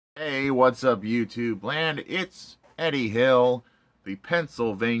Hey, what's up, YouTube land? It's Eddie Hill, the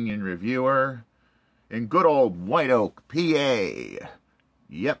Pennsylvanian reviewer, in good old White Oak, PA.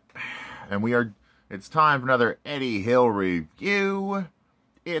 Yep, and it's time for another Eddie Hill review.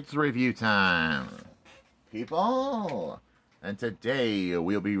 It's review time, people. And today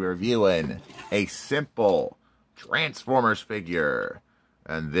we'll be reviewing a simple Transformers figure.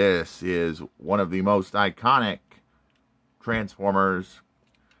 And this is one of the most iconic Transformers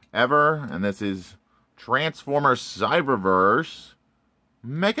ever, and this is Transformers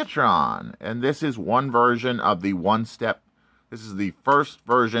Cyberverse-Megatron, and this is one version of the this is the first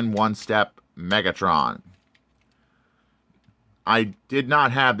version one-step Megatron. I did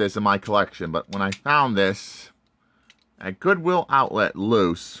not have this in my collection, but when I found this at Goodwill Outlet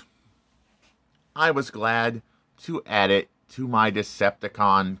loose, I was glad to add it to my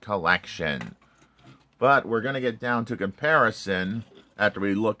Decepticon collection. But we're going to get down to comparison after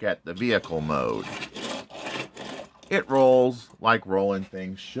we look at the vehicle mode. It rolls like rolling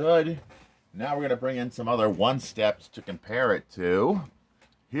things should. Now we're going to bring in some other one-steps to compare it to.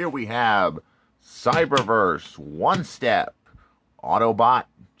 Here we have Cyberverse-One Step Autobot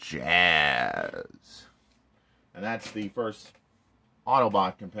Jazz. And that's the first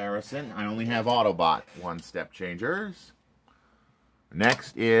Autobot comparison. I only have Autobot one-step changers.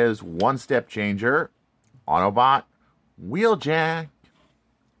 Next is one-step changer Autobot Wheeljack,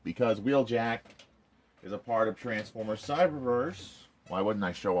 because Wheeljack is a part of Transformers Cyberverse. Why wouldn't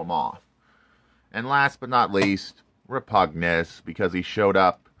I show him off? And last but not least, Repugnus, because he showed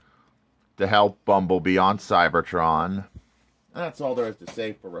up to help Bumblebee on Cybertron. And that's all there is to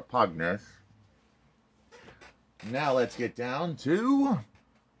say for Repugnus. Now let's get down to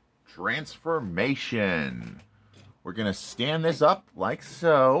transformation. We're going to stand this up like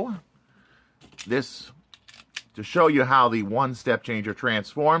so. To show you how the one-step changer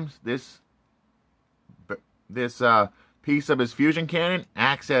transforms, this piece of his fusion cannon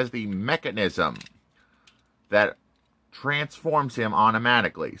acts as the mechanism that transforms him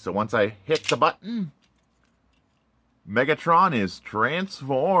automatically. So once I hit the button, Megatron is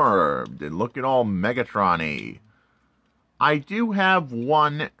transformed. And look at all Megatron-y. I do have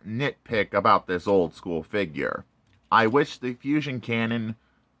one nitpick about this old school figure. I wish the fusion cannon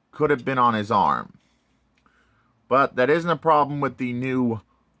could have been on his arm. But that isn't a problem with the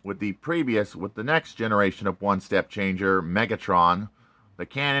next generation of one-step changer, Megatron. The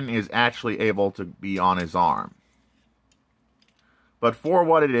cannon is actually able to be on his arm. But for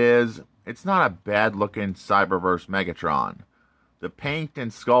what it is, it's not a bad-looking Cyberverse Megatron. The paint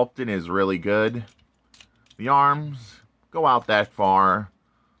and sculpting is really good. The arms go out that far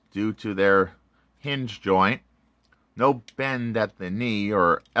due to their hinge joint. No bend at the knee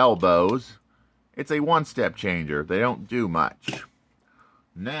or elbows. It's a one-step changer. They don't do much.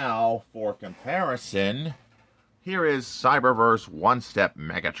 Now, for comparison, here is Cyberverse One-Step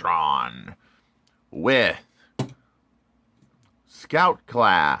Megatron with Scout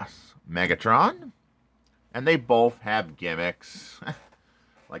Class Megatron. And they both have gimmicks.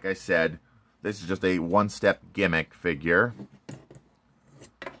 Like I said, this is just a one-step gimmick figure.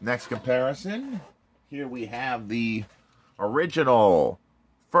 Next comparison, here we have the original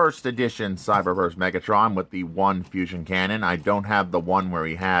first edition Cyberverse Megatron with the one fusion cannon. I don't have the one where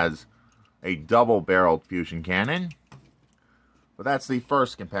he has a double-barreled fusion cannon. But that's the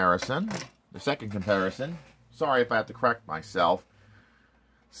first comparison. The second comparison, sorry if I have to correct myself.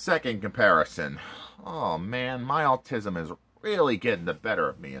 Second comparison. Oh man, my autism is really getting the better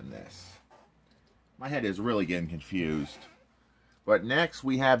of me in this. My head is really getting confused. But next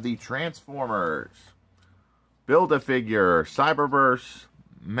we have the Transformers Build-A-Figure Cyberverse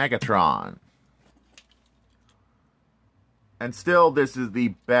Megatron. And still, this is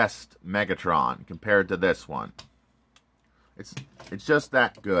the best Megatron compared to this one. It's just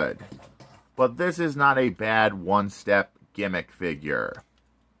that good. But this is not a bad one-step gimmick figure.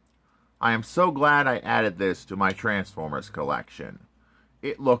 I am so glad I added this to my Transformers collection.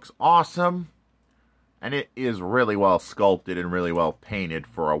 It looks awesome, and it is really well sculpted and really well painted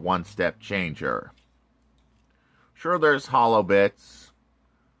for a one-step changer. Sure, there's hollow bits,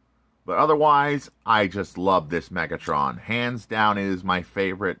 but otherwise, I just love this Megatron. Hands down, it is my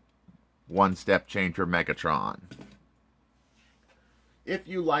favorite one-step changer Megatron. If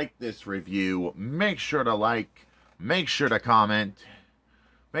you like this review, make sure to like, make sure to comment,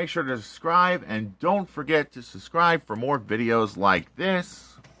 make sure to subscribe, and don't forget to subscribe for more videos like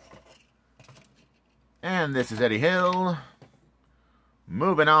this. And this is Eddie Hill,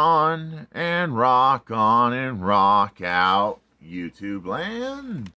 moving on and rock out, YouTube land.